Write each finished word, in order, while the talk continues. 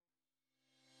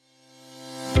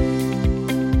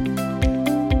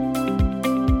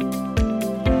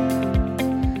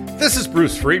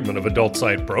Bruce Friedman of Adult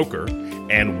Site Broker,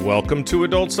 and welcome to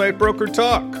Adult Site Broker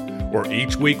Talk, where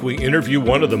each week we interview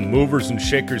one of the movers and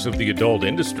shakers of the adult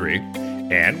industry,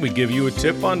 and we give you a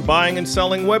tip on buying and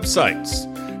selling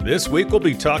websites. This week we'll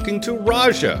be talking to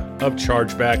Raja of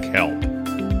Chargeback Help.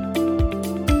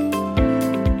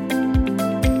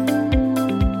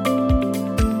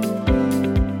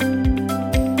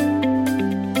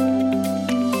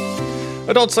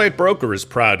 Adult Site Broker is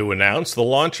proud to announce the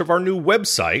launch of our new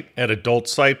website at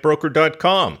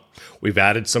adultsitebroker.com. We've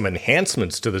added some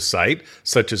enhancements to the site,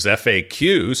 such as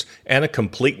FAQs and a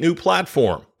complete new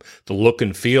platform. The look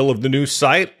and feel of the new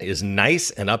site is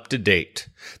nice and up to date.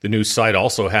 The new site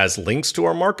also has links to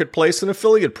our marketplace and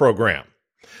affiliate program.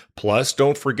 Plus,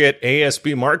 don't forget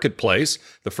ASB Marketplace,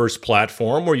 the first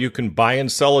platform where you can buy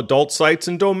and sell adult sites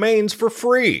and domains for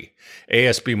free.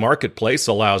 ASB Marketplace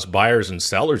allows buyers and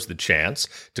sellers the chance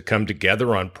to come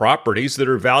together on properties that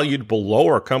are valued below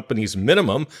our company's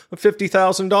minimum of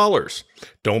 $50,000.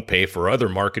 Don't pay for other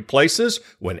marketplaces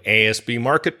when ASB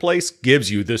Marketplace gives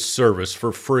you this service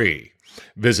for free.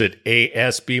 Visit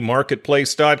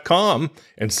asbmarketplace.com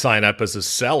and sign up as a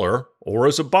seller or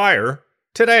as a buyer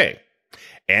today.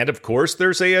 And of course,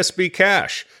 there's ASB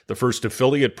Cash, the first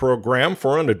affiliate program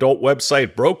for an adult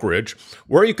website brokerage,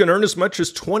 where you can earn as much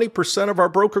as 20% of our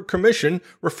broker commission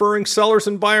referring sellers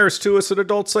and buyers to us at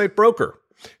Adult Site Broker.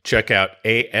 Check out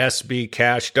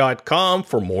asbcash.com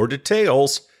for more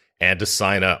details and to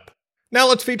sign up. Now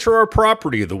let's feature our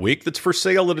property of the week that's for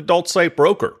sale at Adult Site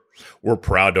Broker. We're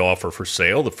proud to offer for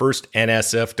sale the first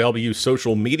NSFW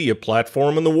social media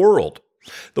platform in the world.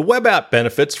 The web app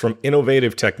benefits from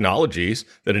innovative technologies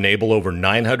that enable over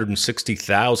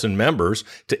 960,000 members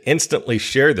to instantly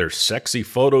share their sexy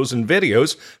photos and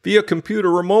videos via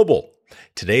computer or mobile.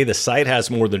 Today, the site has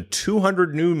more than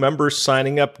 200 new members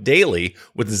signing up daily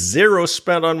with zero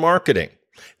spent on marketing.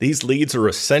 These leads are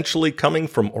essentially coming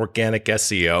from organic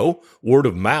SEO, word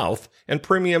of mouth, and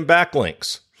premium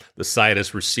backlinks. The site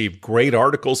has received great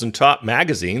articles in top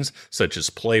magazines such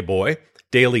as Playboy,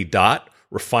 Daily Dot,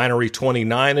 Refinery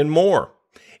 29, and more.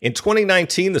 In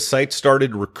 2019, the site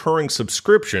started recurring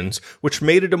subscriptions, which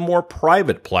made it a more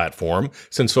private platform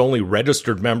since only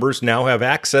registered members now have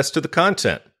access to the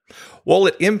content. While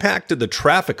it impacted the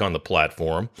traffic on the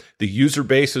platform, the user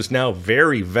base is now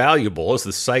very valuable as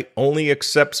the site only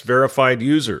accepts verified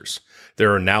users.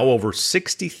 There are now over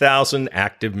 60,000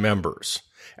 active members.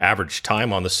 Average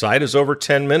time on the site is over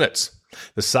 10 minutes.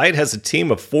 The site has a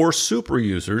team of 4 super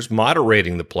users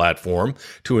moderating the platform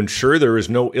to ensure there is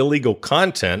no illegal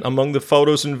content among the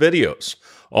photos and videos.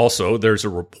 Also, there's a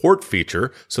report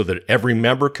feature so that every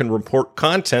member can report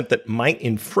content that might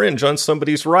infringe on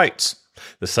somebody's rights.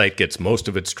 The site gets most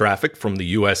of its traffic from the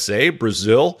USA,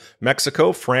 Brazil,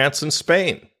 Mexico, France, and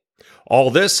Spain.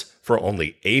 All this for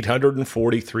only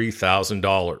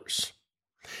 $843,000.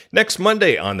 Next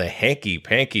Monday on the Hanky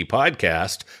Panky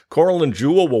podcast, Coral and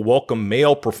Jewel will welcome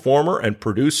male performer and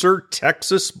producer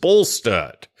Texas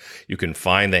Bullstud. You can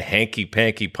find the Hanky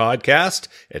Panky podcast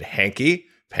at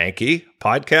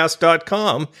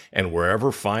hankypankypodcast.com and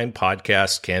wherever fine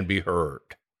podcasts can be heard.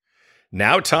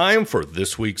 Now time for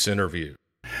this week's interview.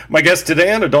 My guest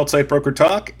today on Adult Site Broker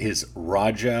Talk is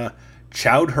Raja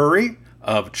Chowdhury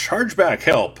of Chargeback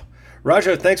Help.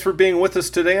 Raja, thanks for being with us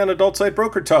today on Adult Site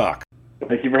Broker Talk.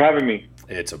 Thank you for having me.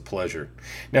 It's a pleasure.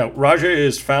 Now, Raja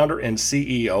is founder and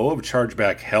CEO of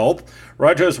Chargeback Help.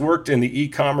 Raja has worked in the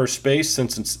e-commerce space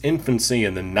since its infancy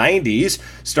in the 90s.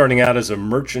 Starting out as a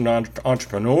merchant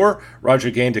entrepreneur,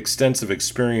 Raja gained extensive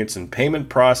experience in payment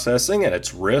processing and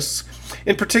its risks.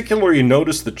 In particular, he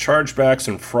noticed that chargebacks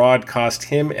and fraud cost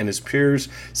him and his peers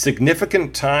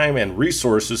significant time and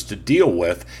resources to deal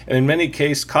with, and in many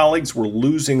cases, colleagues were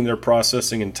losing their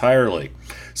processing entirely.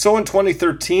 So in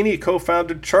 2013, he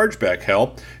co-founded Chargeback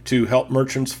Help to help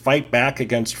merchants fight back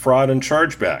against fraud and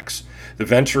chargebacks. The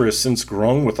venture has since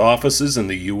grown with offices in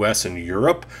the U.S. and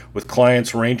Europe, with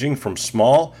clients ranging from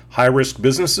small, high-risk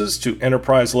businesses to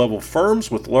enterprise-level firms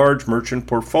with large merchant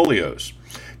portfolios.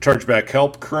 Chargeback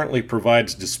Help currently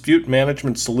provides dispute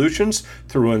management solutions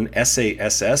through an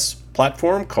SaaS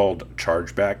platform called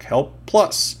Chargeback Help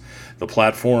Plus. The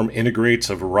platform integrates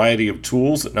a variety of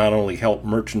tools that not only help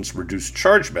merchants reduce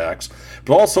chargebacks,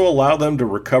 but also allow them to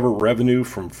recover revenue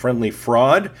from friendly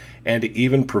fraud and to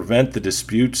even prevent the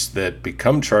disputes that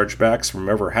become chargebacks from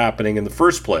ever happening in the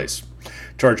first place.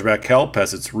 Chargeback Help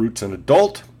has its roots in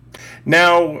adult.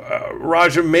 Now,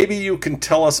 Raja, maybe you can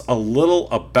tell us a little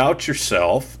about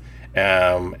yourself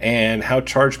and how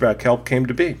Chargeback Help came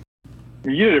to be.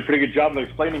 You did a pretty good job of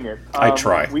explaining it. I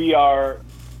try. We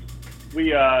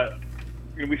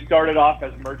started off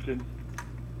as merchants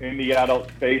in the adult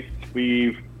space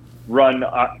We've run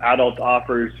adult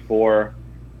offers for,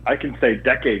 I can say,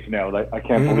 decades now. I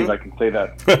can't believe I can say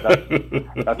that.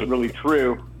 That's really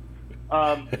true.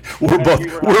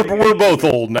 We're both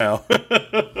old now.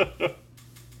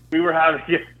 we were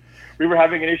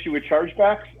having an issue with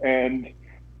chargebacks, and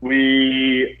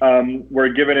we were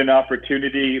given an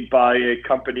opportunity by a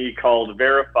company called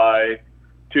Verify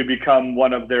to become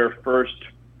one of their first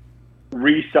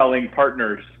reselling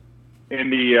partners in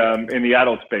the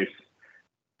adult space,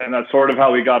 and that's sort of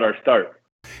how we got our start.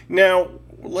 Now,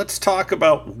 let's talk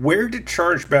about where did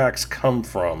chargebacks come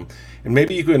from, and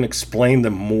maybe you can explain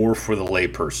them more for the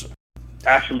layperson.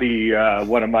 Actually,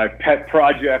 one of my pet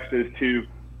projects is to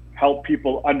help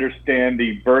people understand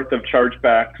the birth of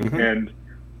chargebacks and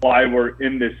why we're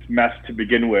in this mess to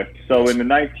begin with. So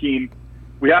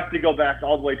we have to go back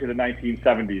all the way to the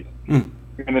 1970s. In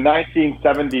the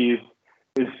 1970s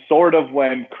is sort of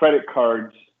when credit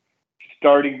cards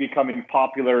started becoming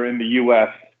popular in the U.S.,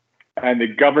 and the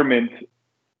government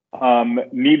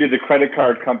needed the credit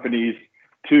card companies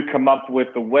to come up with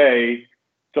a way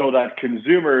so that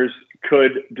consumers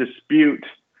could dispute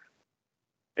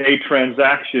a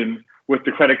transaction with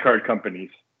the credit card companies.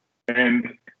 And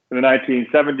in the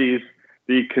 1970s,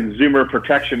 the Consumer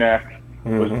Protection Act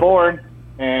was born,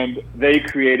 and they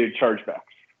created chargebacks.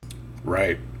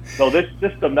 Right. So this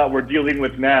system that we're dealing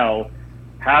with now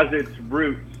has its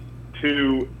roots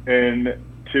to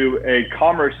a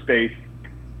commerce space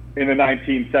in the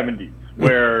 1970s,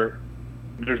 where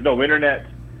there's no internet,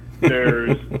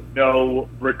 there's no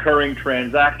recurring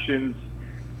transactions.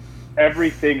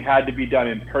 Everything had to be done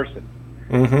in person.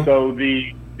 So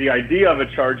the idea of a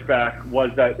chargeback was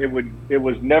that it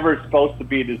was never supposed to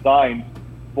be designed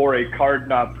for a card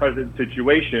not present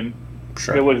situation.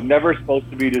 Sure. It was never supposed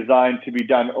to be designed to be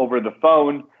done over the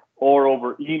phone or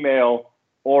over email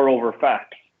or over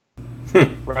fax.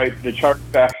 Right? The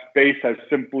chargeback space has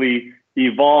simply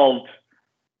evolved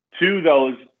to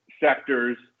those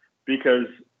sectors because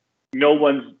no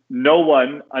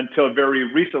one until very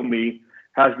recently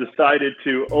has decided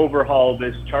to overhaul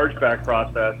this chargeback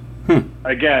process.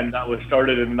 Again, that was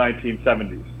started in the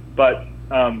 1970s. But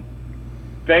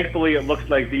thankfully, it looks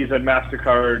like Visa and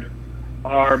MasterCard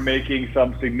are making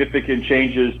some significant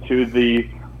changes to the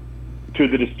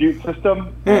dispute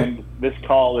system. And this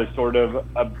call is sort of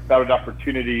about an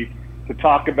opportunity to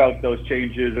talk about those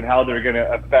changes and how they're going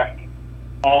to affect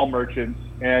all merchants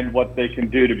and what they can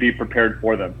do to be prepared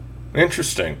for them.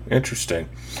 Interesting.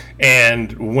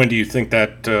 And when do you think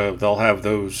that they'll have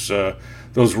those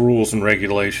rules and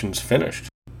regulations finished?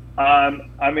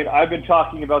 I mean, I've been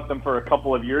talking about them for a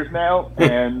couple of years now,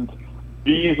 and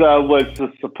Visa was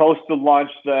supposed to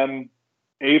launch them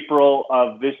April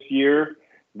of this year.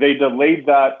 They delayed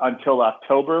that until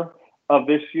October of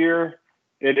this year.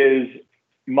 It is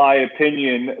my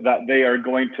opinion that they are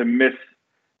going to miss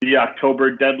the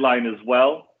October deadline as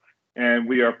well. And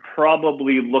we are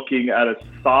probably looking at a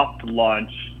soft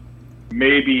launch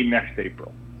maybe next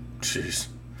April. Jeez.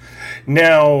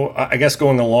 Now, I guess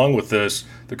going along with this,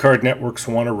 the card networks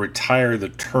want to retire the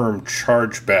term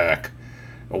chargeback.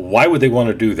 Why would they want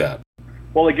to do that?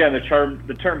 Well, again, the term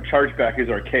chargeback is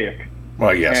archaic.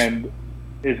 Well, yes. And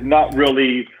is not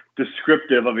really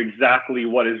descriptive of exactly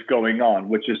what is going on,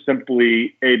 which is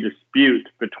simply a dispute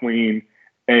between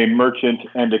a merchant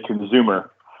and a consumer.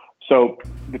 So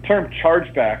the term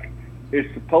chargeback is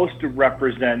supposed to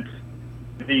represent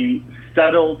the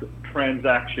settled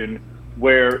transaction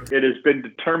where it has been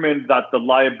determined that the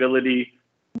liability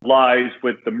lies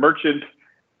with the merchant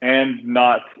and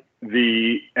not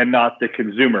the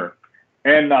consumer,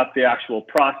 and not the actual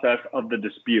process of the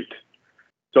dispute.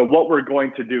 So what we're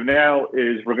going to do now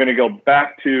is we're going to go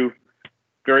back to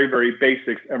very, very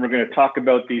basics, and we're going to talk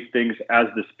about these things as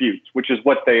disputes, which is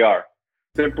what they are.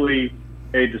 Simply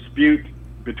a dispute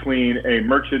between a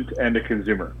merchant and a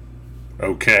consumer.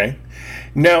 Okay.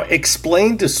 Now,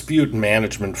 explain dispute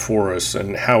management for us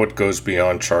and how it goes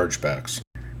beyond chargebacks.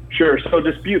 Sure. So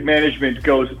dispute management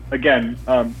goes, again,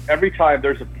 every time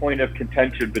there's a point of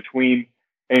contention between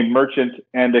a merchant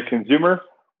and a consumer,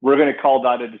 we're going to call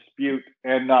that a dispute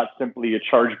and not simply a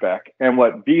chargeback. And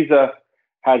what Visa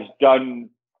has done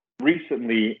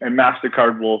recently, and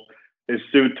MasterCard is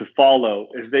soon to follow,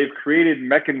 is they've created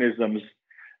mechanisms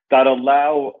that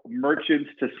allow merchants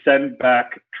to send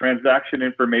back transaction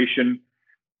information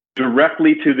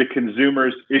directly to the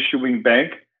consumer's issuing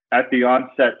bank at the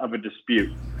onset of a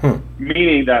dispute.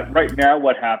 Meaning that right now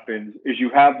what happens is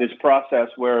you have this process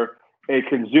where a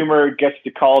consumer gets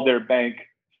to call their bank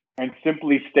and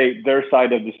simply state their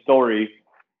side of the story,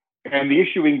 and the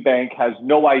issuing bank has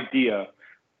no idea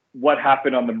what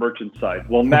happened on the merchant side.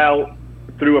 Well, now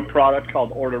through a product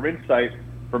called Order Insight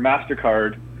for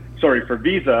for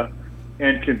Visa,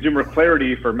 and Consumer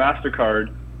Clarity for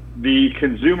MasterCard, the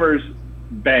consumer's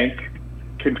bank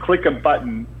can click a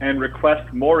button and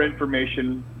request more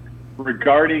information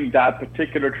regarding that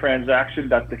particular transaction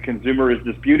that the consumer is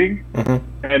disputing.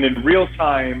 And in real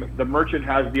time, the merchant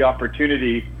has the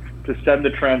opportunity to send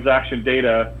the transaction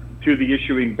data to the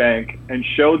issuing bank and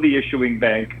show the issuing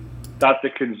bank that the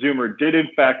consumer did in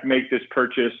fact make this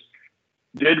purchase,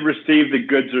 did receive the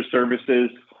goods or services,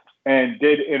 and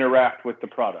did interact with the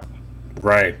product.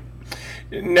 Right.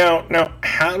 Now,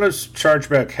 how does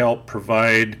Chargeback Help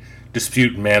provide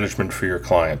dispute management for your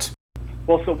clients?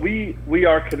 Well, so we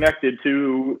are connected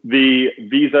to the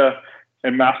Visa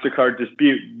and MasterCard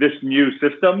dispute, this new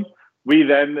system. We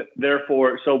then,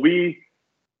 therefore, so we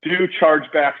do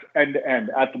chargebacks end to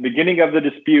end. At the beginning of the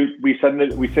dispute, we send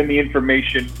the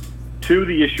information to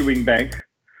the issuing bank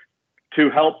to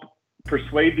help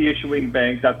persuade the issuing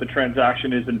bank that the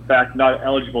transaction is in fact not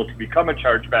eligible to become a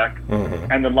chargeback,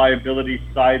 and the liability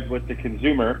sides with the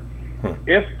consumer.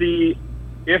 If the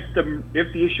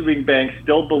issuing bank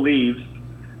still believes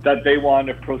that they want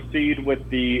to proceed with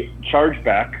the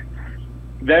chargeback,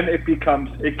 then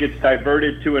it gets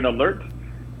diverted to an alert.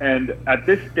 And at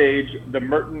this stage, the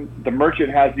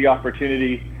merchant has the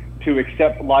opportunity to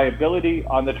accept liability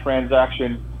on the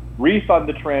transaction, refund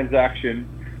the transaction,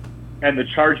 and the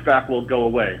chargeback will go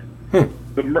away.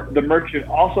 The merchant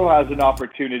also has an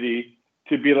opportunity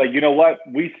to be like, you know what,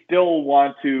 we still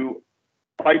want to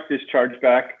fight this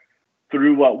chargeback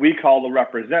through what we call the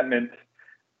representment.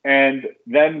 And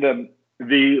then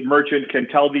the merchant can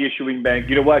tell the issuing bank,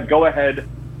 you know what, go ahead,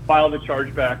 file the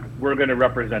chargeback, we're going to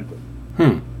represent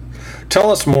it. Tell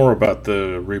us more about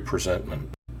the representment.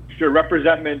 Sure.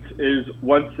 Representment is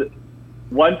once a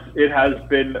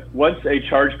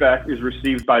chargeback is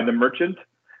received by the merchant,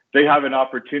 they have an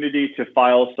opportunity to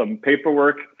file some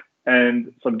paperwork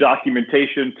and some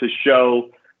documentation to show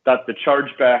that the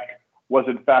chargeback was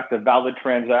in fact a valid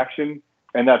transaction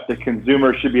and that the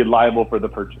consumer should be liable for the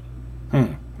purchase.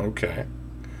 Okay.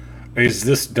 Is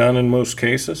this done in most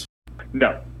cases?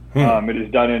 No. It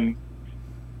is done in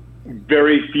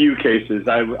very few cases.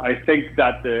 I think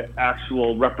that the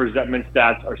actual representment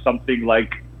stats are something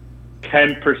like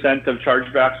 10% of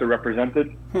chargebacks are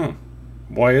represented.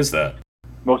 Why is that?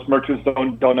 Most merchants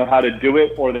don't know how to do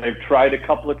it, or they've tried a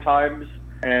couple of times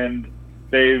and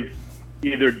they've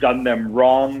either done them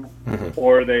wrong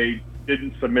or they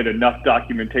didn't submit enough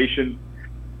documentation,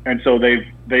 and so they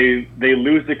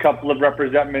lose a couple of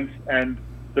representments, and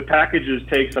the packages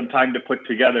take some time to put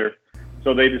together,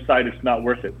 so they decide it's not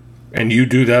worth it. And you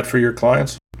do that for your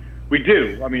clients? We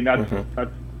do. I mean, that's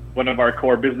one of our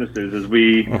core businesses is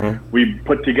we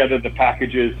put together the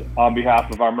packages on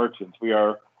behalf of our merchants. We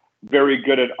are very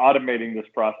good at automating this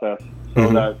process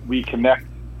so that we connect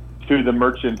to the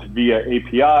merchant via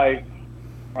API,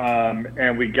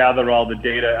 and we gather all the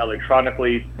data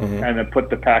electronically and then put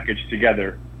the package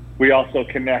together. We also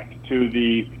connect to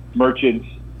the merchant's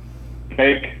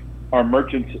bank, our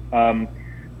merchant's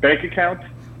bank account,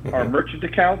 our merchant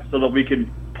account, so that we can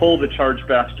pull the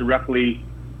chargebacks directly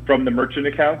from the merchant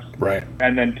accounts. Right.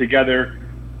 And then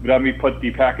then we put the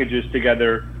packages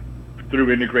together through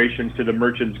integrations to the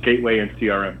merchant's gateway and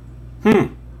CRM.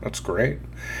 That's great.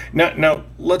 Now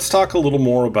let's talk a little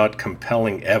more about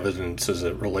compelling evidence as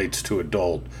it relates to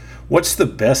adult. What's the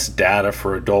best data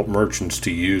for adult merchants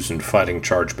to use in fighting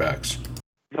chargebacks?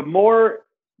 The more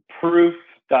proof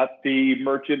that the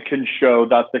merchant can show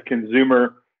that the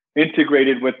consumer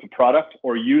integrated with the product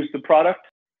or used the product,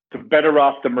 the better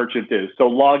off the merchant is. So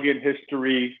login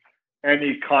history,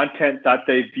 any content that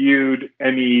they viewed,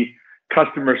 any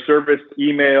customer service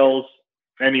emails,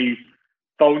 any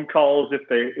phone calls,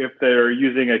 if they're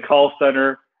using a call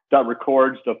center that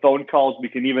records the phone calls. We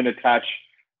can even attach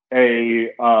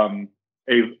a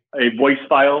voice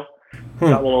file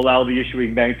that will allow the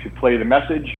issuing bank to play the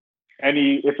message.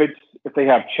 If they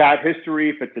have chat history,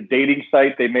 if it's a dating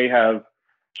site, they may have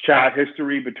chat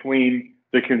history between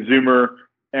the consumer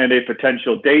and a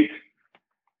potential date.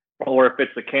 Or if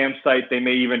it's a cam site, they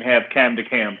may even have cam to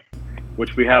cam,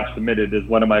 which we have submitted as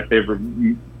one of my favorite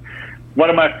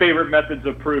methods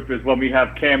of proof is when we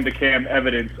have cam to cam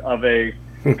evidence of a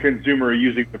consumer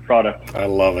using the product. I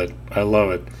love it.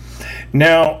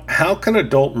 Now, how can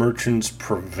adult merchants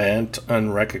prevent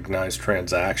unrecognized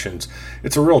transactions?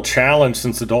 It's a real challenge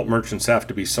since adult merchants have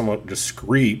to be somewhat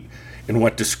discreet in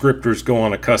what descriptors go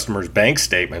on a customer's bank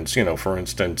statements. For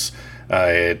instance,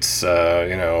 it's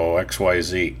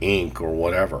XYZ Inc. or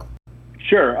whatever.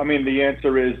 Sure. I mean, the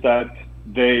answer is that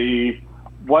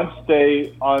once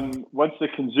the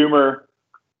consumer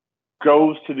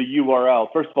goes to the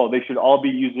URL, first of all, they should all be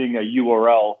using a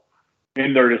URL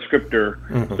in their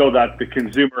descriptor so that the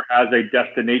consumer has a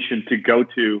destination to go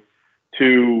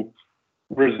to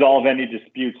resolve any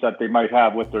disputes that they might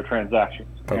have with their transactions.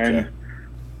 Okay.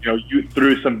 And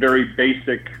through some very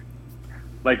basic,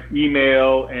 like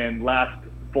email and last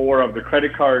four of the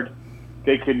credit card,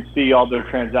 they can see all their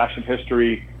transaction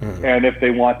history. And if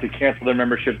they want to cancel their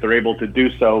membership, they're able to do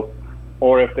so.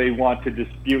 Or if they want to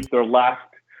dispute their last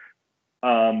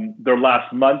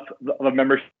month of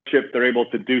membership, they're able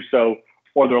to do so.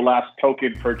 Or their last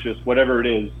token purchase, whatever it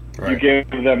is. Right. You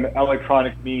give them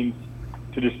electronic means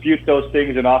to dispute those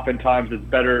things, and oftentimes it's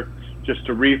better just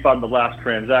to refund the last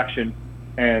transaction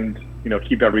and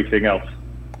keep everything else.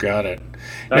 Got it.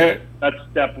 That's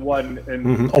step one.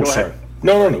 And Oh, sorry.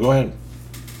 No, go ahead.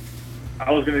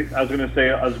 I was gonna say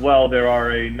as well, there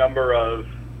are a number of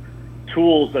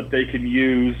tools that they can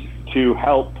use to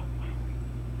help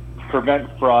prevent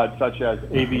fraud, such as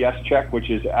AVS check, which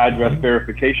is address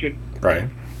verification. Right.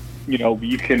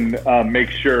 You can make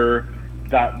sure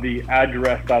that the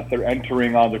address that they're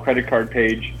entering on the credit card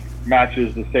page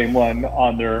matches the same one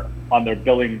on their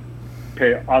billing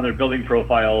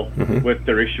profile with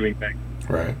their issuing bank.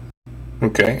 Right.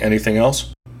 Okay. Anything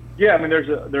else? Yeah, I mean, there's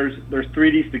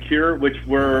 3D Secure, which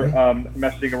we're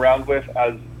messing around with.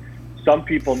 As some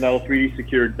people know, 3D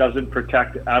Secure doesn't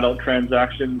protect adult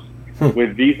transactions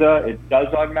with Visa. It does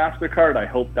on MasterCard. I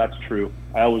hope that's true.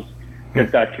 I always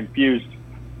get that confused,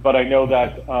 but I know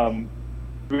that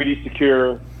 3D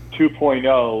Secure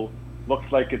 2.0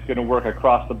 looks like it's going to work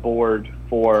across the board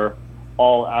for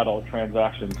all adult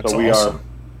transactions. That's so we awesome.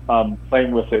 are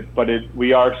playing with it, but it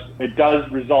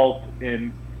does result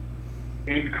in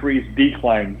increased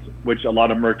declines, which a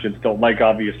lot of merchants don't like,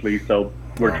 obviously. So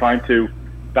we're trying to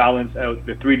balance out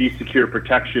the 3D Secure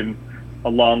protection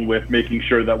along with making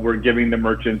sure that we're giving the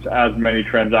merchants as many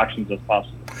transactions as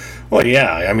possible. Well,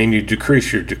 yeah. I mean, you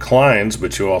decrease your declines,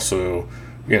 but you also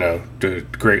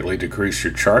greatly decrease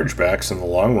your chargebacks. In the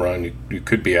long run, you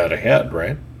could be out ahead,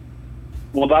 right?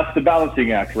 Well, that's the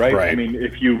balancing act, right? Right. I mean,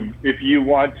 if you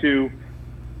want to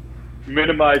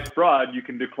minimize fraud, you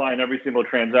can decline every single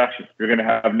transaction. You're going to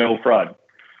have no fraud.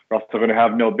 You're also going to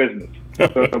have no business.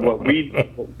 So what we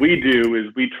do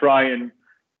is we try and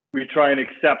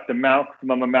accept the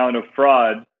maximum amount of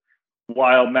fraud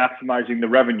while maximizing the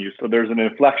revenue. So there's an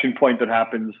inflection point that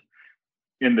happens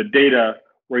in the data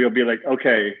where you'll be like,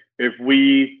 okay, if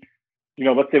we,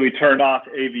 let's say we turn off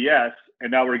AVS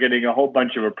and now we're getting a whole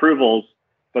bunch of approvals,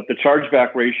 but the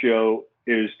chargeback ratio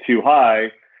is too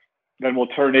high, then we'll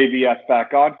turn AVS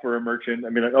back on for a merchant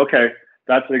and be like, okay,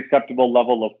 that's an acceptable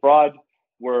level of fraud.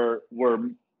 We're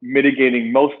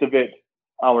mitigating most of it.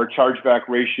 Our chargeback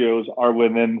ratios are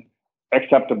within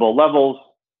acceptable levels,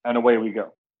 and away we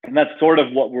go. And that's sort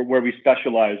of where we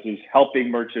specialize, is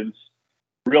helping merchants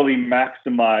really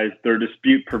maximize their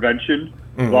dispute prevention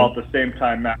while at the same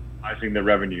time maximizing their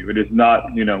revenue. It is not,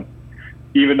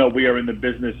 even though we are in the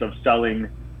business of selling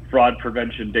fraud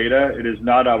prevention data, it is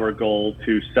not our goal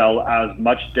to sell as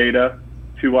much data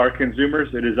to our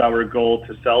consumers. It is our goal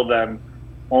to sell them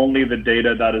only the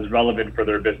data that is relevant for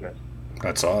their business.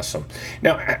 That's awesome.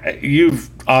 Now, you've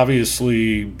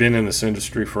obviously been in this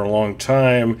industry for a long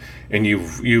time, and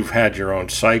you've had your own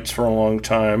sites for a long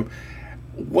time.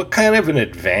 What kind of an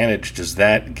advantage does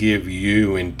that give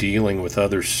you in dealing with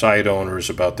other site owners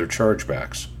about their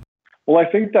chargebacks? Well, I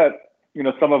think that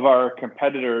some of our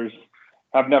competitors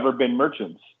have never been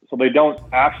merchants, so they don't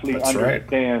actually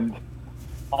understand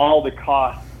all the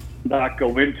costs that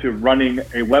go into running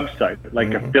a website,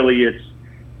 like affiliates,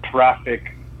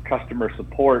 traffic, customer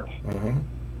support.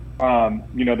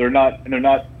 They're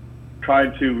not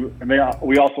trying to.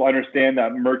 We also understand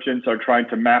that merchants are trying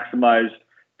to maximize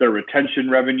their retention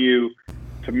revenue,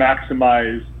 to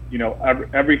maximize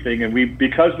everything, and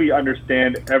because we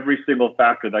understand every single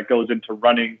factor that goes into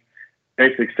running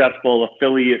a successful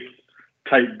affiliate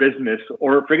type business,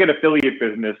 or forget affiliate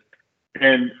business,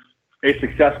 and a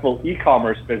successful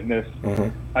e-commerce business,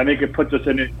 I think it puts us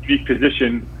in a unique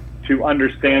position to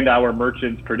understand our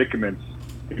merchants' predicaments.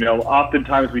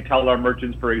 Oftentimes we tell our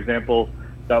merchants, for example,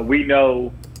 that we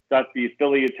know that the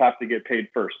affiliates have to get paid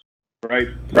first, right?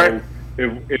 So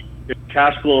if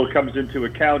cash flow comes into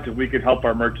account, if we can help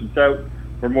our merchants out,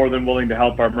 we're more than willing to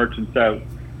help our merchants out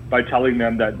by telling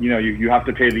them that, you have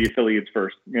to pay the affiliates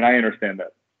first. I mean, I understand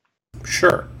that.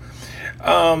 Sure.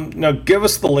 Now, give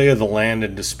us the lay of the land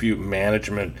in dispute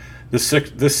management. This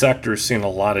sector has seen a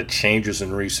lot of changes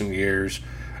in recent years.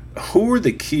 Who are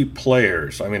the key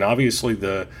players? I mean, obviously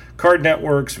the card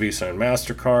networks, Visa and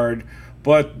MasterCard,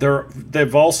 but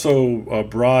they've also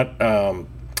brought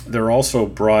they're also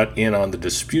brought in on the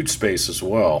dispute space as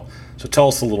well. So tell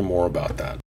us a little more about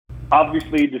that.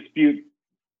 Obviously, dispute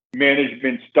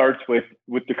management starts with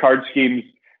the card schemes,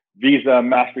 Visa,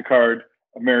 MasterCard,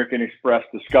 American Express,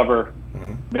 Discover.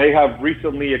 Mm-hmm. They have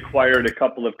recently acquired a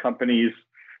couple of companies.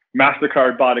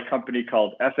 MasterCard bought a company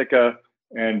called Ethoca,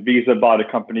 and Visa bought a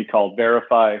company called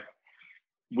Verify.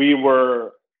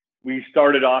 We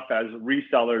started off as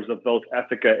resellers of both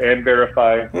Ethoca and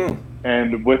Verify.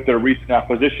 And with their recent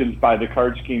acquisitions by the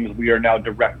card schemes, we are now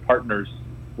direct partners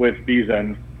with Visa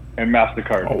and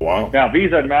MasterCard. Oh, wow. Now,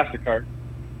 Visa and MasterCard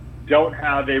don't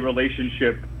have a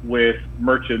relationship with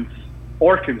merchants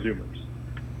or consumers.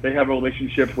 They have a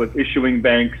relationship with issuing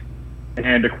banks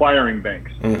and acquiring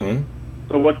banks. Mm-hmm.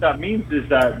 So what that means is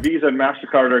that Visa and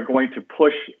MasterCard are going to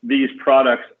push these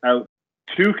products out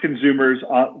to consumers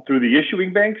through the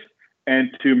issuing banks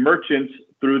and to merchants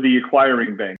through the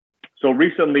acquiring banks. So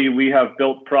recently we have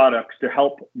built products to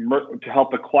help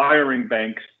acquiring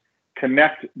banks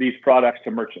connect these products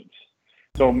to merchants.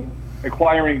 So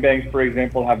acquiring banks, for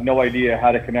example, have no idea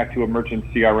how to connect to a merchant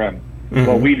CRM. Mm-hmm.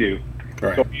 Well, we do.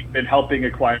 Right. So we've been helping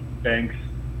acquiring banks.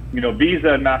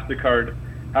 Visa and MasterCard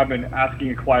have been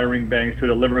asking acquiring banks to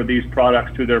deliver these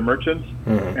products to their merchants,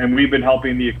 mm-hmm. and we've been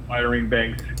helping the acquiring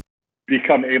banks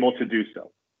become able to do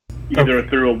so, either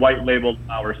through a white label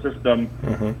our system,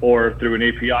 mm-hmm. or through an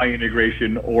API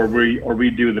integration, or we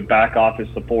do the back office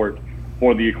support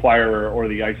for the acquirer or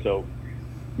the ISO.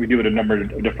 We do it a number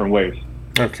of different ways.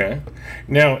 Okay.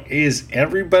 Now, is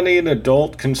everybody an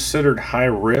adult considered high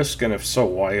risk, and if so,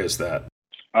 why is that?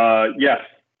 Yes.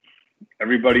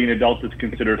 Everybody in adult is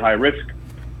considered high risk.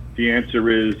 The answer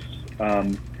is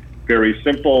very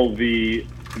simple. The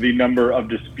number of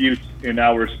disputes in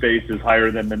our space is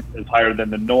higher than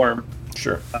the norm.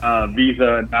 Sure.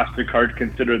 Visa and MasterCard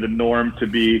consider the norm to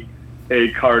be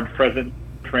a card present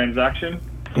transaction.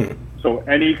 So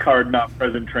any card not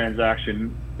present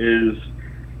transaction is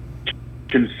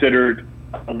considered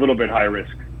a little bit high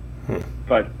risk.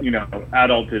 But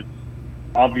adult is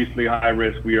obviously high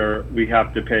risk. We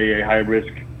have to pay a high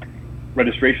risk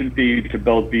registration fee to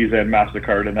both Visa and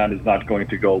MasterCard, and that is not going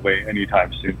to go away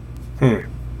anytime soon.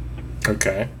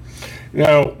 Okay.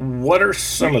 Now, what are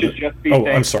some of the...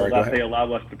 I'm sorry, go ahead. They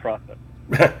allow us to process.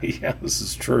 Yeah, this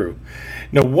is true.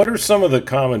 Now, what are some of the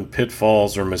common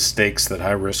pitfalls or mistakes that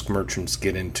high-risk merchants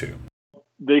get into?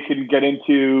 They can get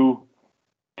into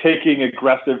taking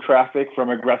aggressive traffic from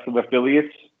aggressive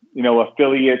affiliates.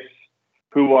 Affiliates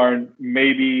who are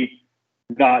maybe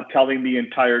not telling the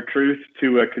entire truth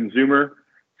to a consumer.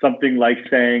 Something like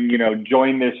saying,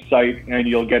 join this site and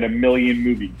you'll get 1 million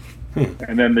movies.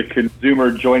 And then the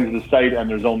consumer joins the site and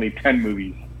there's only 10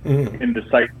 movies in the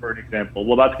site, for an example.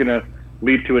 Well, that's going to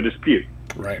lead to a dispute.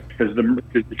 Right. Because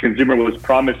the consumer was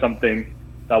promised something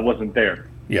that wasn't there.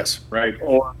 Yes. Right.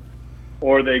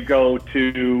 Or they go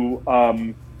to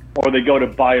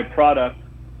buy a product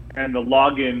and the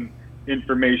login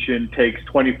information takes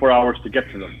 24 hours to get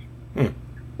to them.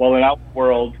 Well, in our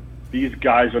world, these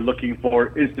guys are looking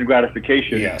for instant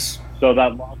gratification. Yes. So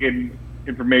that login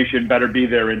information better be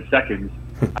there in seconds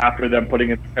after them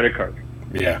putting in the credit card.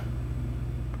 Yeah.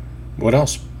 What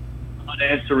else? Not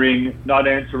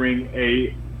answering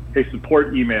a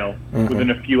support email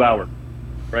within a few hours,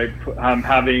 right?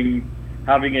 Having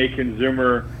a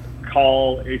consumer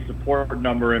call a support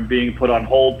number and being put on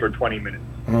hold for 20 minutes.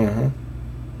 Mm-hmm.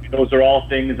 Those are all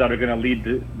things that are going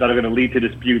to lead to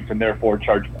disputes and therefore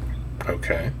chargebacks.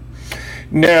 Okay.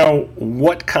 Now,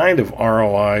 what kind of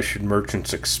ROI should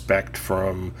merchants expect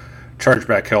from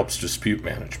Chargeback Help's dispute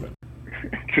management?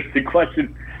 Interesting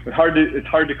question. It's hard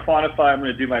to quantify. I'm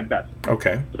going to do my best.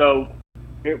 Okay. So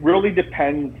it really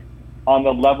depends on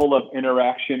the level of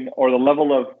interaction or the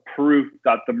level of proof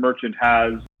that the merchant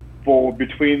has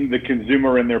between the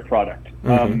consumer and their product.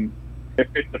 Mm-hmm. If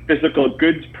it's a physical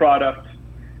goods product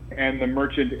and the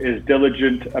merchant is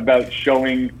diligent about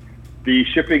showing the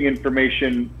shipping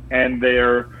information and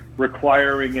they're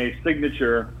requiring a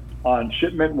signature on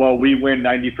shipment, well, we win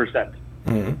 90%.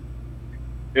 Mm-hmm.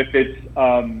 If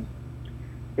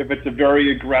it's a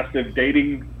very aggressive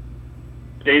dating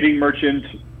merchant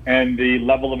and the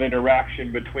level of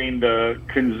interaction between the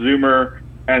consumer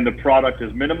and the product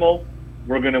is minimal,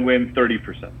 we're going to win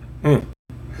 30%.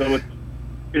 So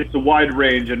it's a wide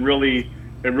range, and really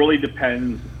it really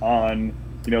depends on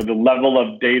the level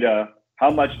of data,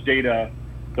 how much data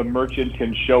the merchant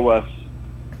can show us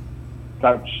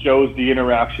that shows the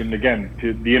interaction, again,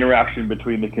 to the interaction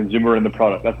between the consumer and the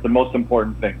product. That's the most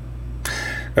important thing.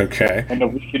 Okay. And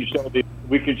if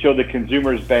we can show the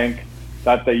consumer's bank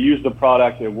that they used the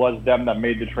product, it was them that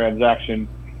made the transaction,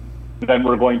 then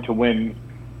we're going to win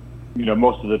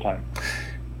most of the time.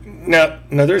 Now,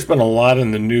 there's been a lot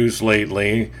in the news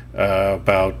lately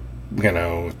about,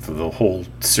 the whole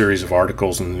series of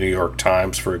articles in the New York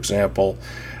Times, for example,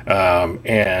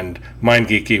 and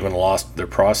MindGeek even lost their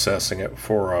processing it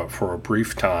for a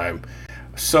brief time.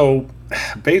 So,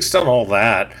 based on all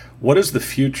that, what does the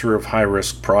future of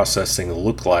high-risk processing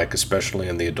look like, especially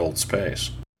in the adult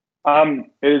space?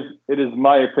 It is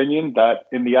my opinion that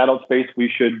in the adult space we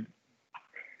should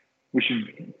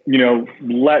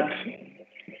let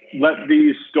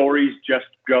these stories just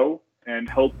go and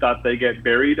hope that they get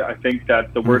buried. I think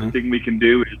that the worst thing we can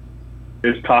do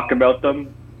is talk about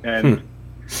them and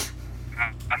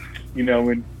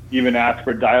and even ask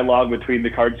for dialogue between the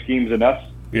card schemes and us.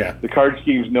 Yeah, the card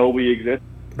schemes know we exist,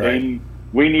 right. And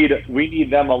we need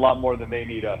them a lot more than they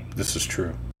need us. This is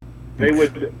true.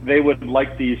 They would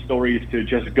like these stories to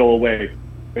just go away.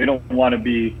 They don't want to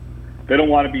be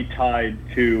tied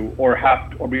to or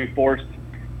be forced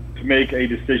to make a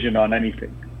decision on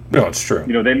anything. No, it's true.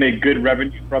 They make good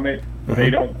revenue from it. They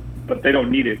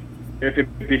don't need it. If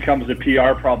it becomes a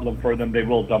PR problem for them, they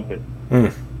will dump it.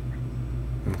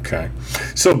 Okay.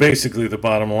 So basically the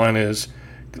bottom line is,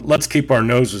 let's keep our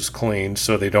noses clean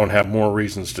so they don't have more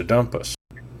reasons to dump us.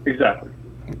 Exactly.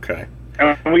 Okay.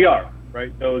 And we are,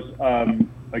 right? Those,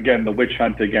 again, the witch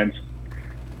hunt against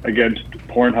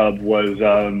Pornhub was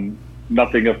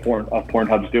nothing of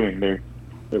Pornhub's doing.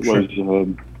 It was,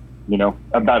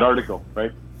 a bad article,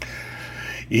 right?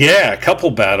 Yeah, a couple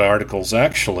bad articles,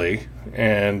 actually.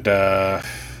 And,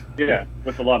 yeah,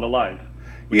 with a lot of lies.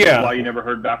 Which is why you never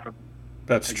heard back from them.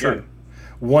 That's true.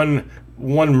 One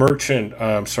writer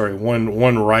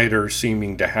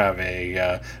seeming to have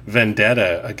a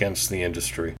vendetta against the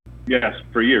industry. Yes,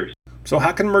 for years. So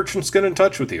how can merchants get in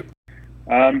touch with you?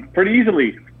 Pretty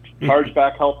easily.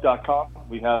 Chargebackhelp.com.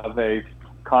 We have a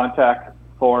contact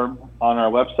form on our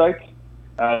website.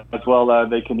 As well,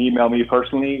 they can email me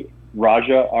personally,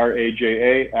 Raja,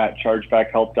 R-A-J-A, at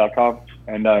chargebackhelp.com.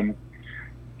 And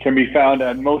can be found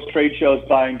at most trade shows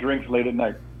buying drinks late at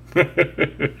night.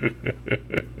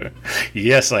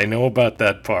 Yes, I know about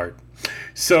that part.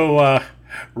 So,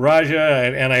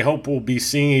 Raja, and I hope we'll be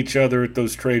seeing each other at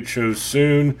those trade shows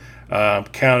soon.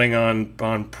 Counting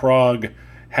on Prague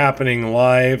happening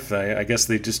live. I guess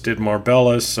they just did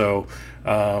Marbella, so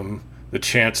the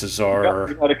chances are.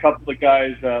 We had a couple of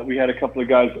guys.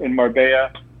 In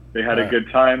Marbella. They had a good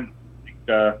time.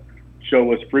 The show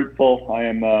was fruitful.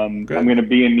 I'm going to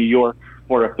be in New York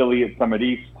for Affiliate Summit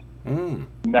East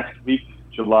next week,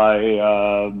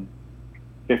 July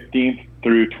 15th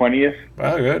through 20th.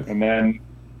 Oh, good. And then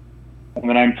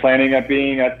I'm planning at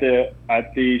being at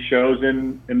the shows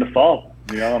in the fall.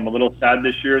 I'm a little sad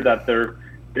this year that there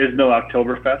is no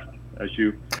Oktoberfest, as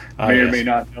you may or may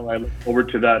not know. I look forward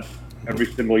to that every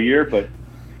single year, but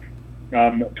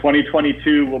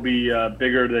 2022 will be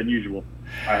bigger than usual,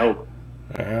 I hope.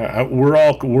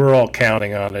 We're all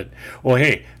counting on it. Well,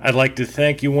 hey, I'd like to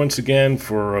thank you once again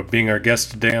for being our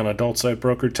guest today on Adult Site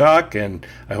Broker Talk, and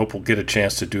I hope we'll get a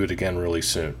chance to do it again really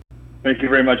soon. Thank you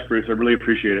very much, Bruce. I really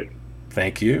appreciate it.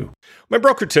 Thank you. My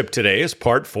broker tip today is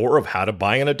part 4 of how to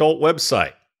buy an adult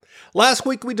website. Last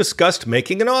week we discussed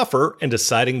making an offer and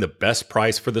deciding the best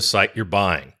price for the site you're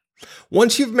buying.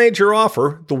 Once you've made your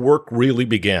offer, the work really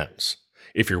begins.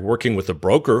 If you're working with a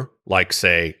broker, like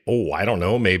say,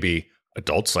 maybe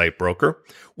Adult Site Broker,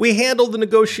 we handle the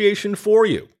negotiation for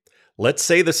you. Let's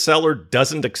say the seller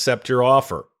doesn't accept your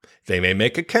offer. They may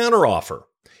make a counteroffer.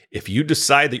 If you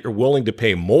decide that you're willing to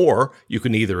pay more, you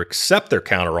can either accept their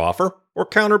counteroffer or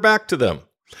counter back to them.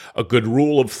 A good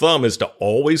rule of thumb is to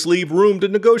always leave room to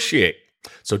negotiate.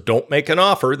 So don't make an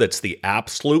offer that's the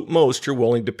absolute most you're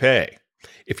willing to pay.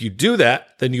 If you do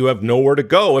that, then you have nowhere to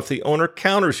go if the owner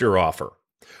counters your offer.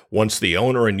 Once the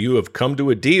owner and you have come to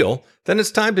a deal, then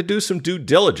it's time to do some due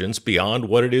diligence beyond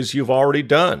what it is you've already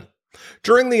done.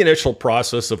 During the initial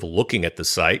process of looking at the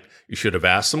site, you should have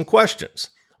asked some questions,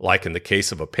 like in the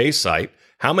case of a pay site,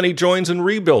 how many joins and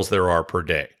rebills there are per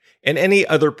day, and any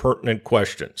other pertinent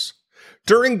questions.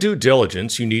 During due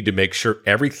diligence, you need to make sure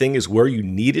everything is where you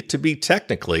need it to be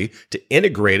technically to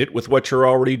integrate it with what you're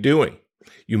already doing.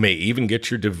 You may even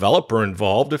get your developer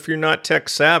involved if you're not tech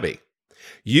savvy.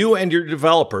 You and your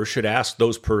developer should ask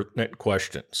those pertinent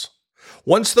questions.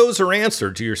 Once those are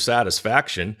answered to your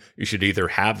satisfaction, you should either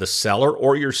have the seller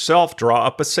or yourself draw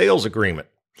up a sales agreement.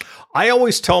 I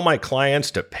always tell my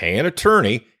clients to pay an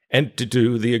attorney and to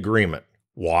do the agreement.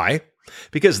 Why?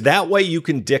 Because that way you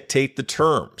can dictate the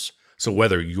terms. So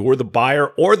whether you're the buyer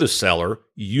or the seller,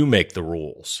 you make the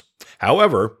rules.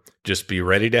 However, just be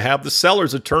ready to have the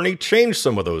seller's attorney change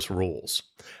some of those rules.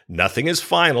 Nothing is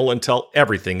final until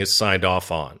everything is signed off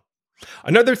on.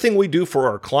 Another thing we do for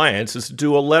our clients is to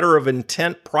do a letter of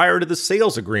intent prior to the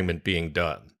sales agreement being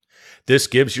done. This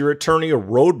gives your attorney a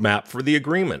roadmap for the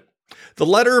agreement. The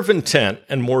letter of intent,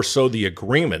 and more so the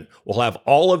agreement, will have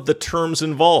all of the terms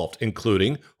involved,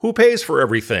 including who pays for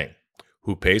everything,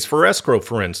 who pays for escrow,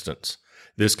 for instance.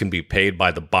 This can be paid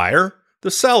by the buyer,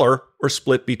 the seller, or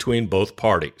split between both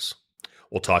parties.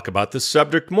 We'll talk about this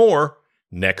subject more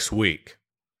next week.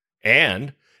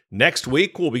 And next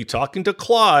week, we'll be talking to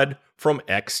Claude from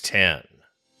X10.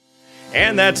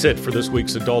 And that's it for this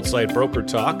week's Adult Site Broker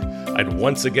Talk. I'd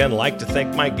once again like to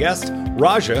thank my guest,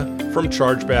 Raja from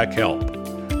Chargeback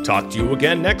Help. Talk to you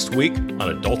again next week on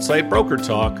Adult Site Broker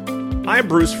Talk. I'm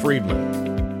Bruce Friedman.